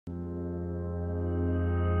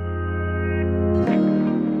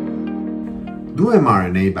do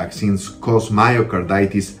mRNA vaccines cause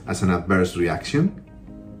myocarditis as an adverse reaction?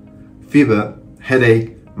 Fever,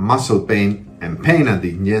 headache, muscle pain, and pain at the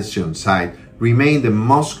injection site remain the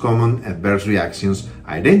most common adverse reactions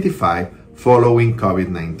identified following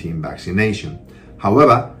COVID-19 vaccination.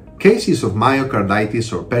 However, cases of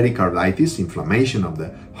myocarditis or pericarditis, inflammation of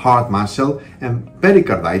the heart muscle, and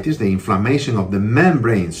pericarditis, the inflammation of the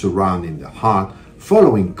membrane surrounding the heart,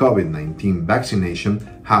 following COVID-19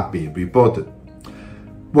 vaccination have been reported.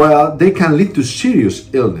 While they can lead to serious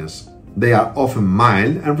illness, they are often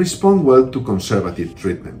mild and respond well to conservative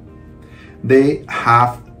treatment. They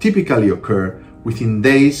have typically occur within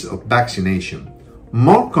days of vaccination,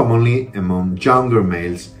 more commonly among younger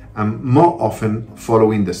males and more often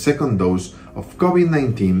following the second dose of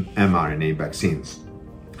COVID-19 mRNA vaccines.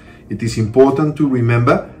 It is important to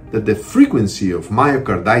remember that the frequency of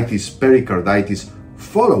myocarditis, pericarditis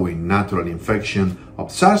following natural infection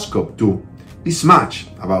of SARS-CoV-2 is much,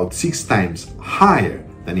 about 6 times higher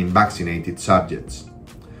than in vaccinated subjects.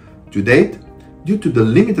 To date, due to the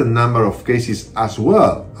limited number of cases as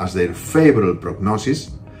well as their favorable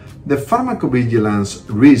prognosis, the Pharmacovigilance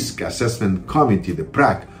Risk Assessment Committee, the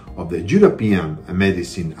PRAC, of the European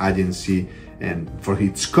Medicine Agency and for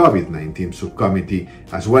its COVID-19 subcommittee,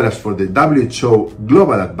 as well as for the WHO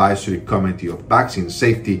Global Advisory Committee of Vaccine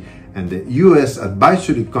Safety and the US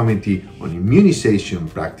Advisory Committee on Immunization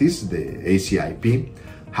Practice, the ACIP,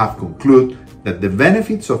 have concluded that the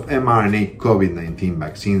benefits of mRNA COVID-19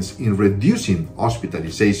 vaccines in reducing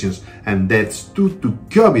hospitalizations and deaths due to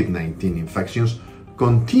COVID-19 infections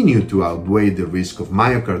continue to outweigh the risk of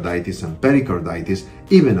myocarditis and pericarditis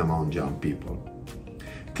even among young people.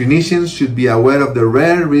 Clinicians should be aware of the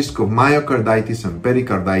rare risk of myocarditis and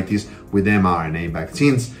pericarditis with mRNA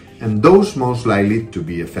vaccines and those most likely to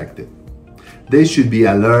be affected. They should be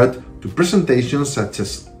alert to presentations such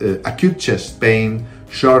as acute chest pain,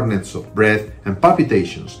 shortness of breath, and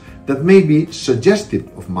palpitations that may be suggestive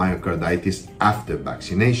of myocarditis after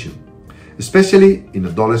vaccination, especially in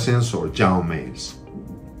adolescents or young males.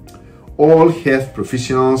 All health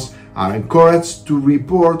professionals are encouraged to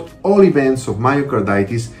report all events of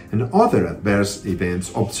myocarditis and other adverse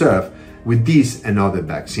events observed with these and other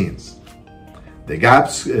vaccines. The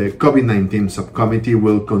GAPS COVID-19 subcommittee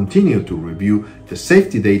will continue to review the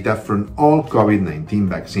safety data from all COVID-19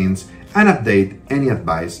 vaccines and update any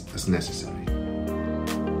advice as necessary.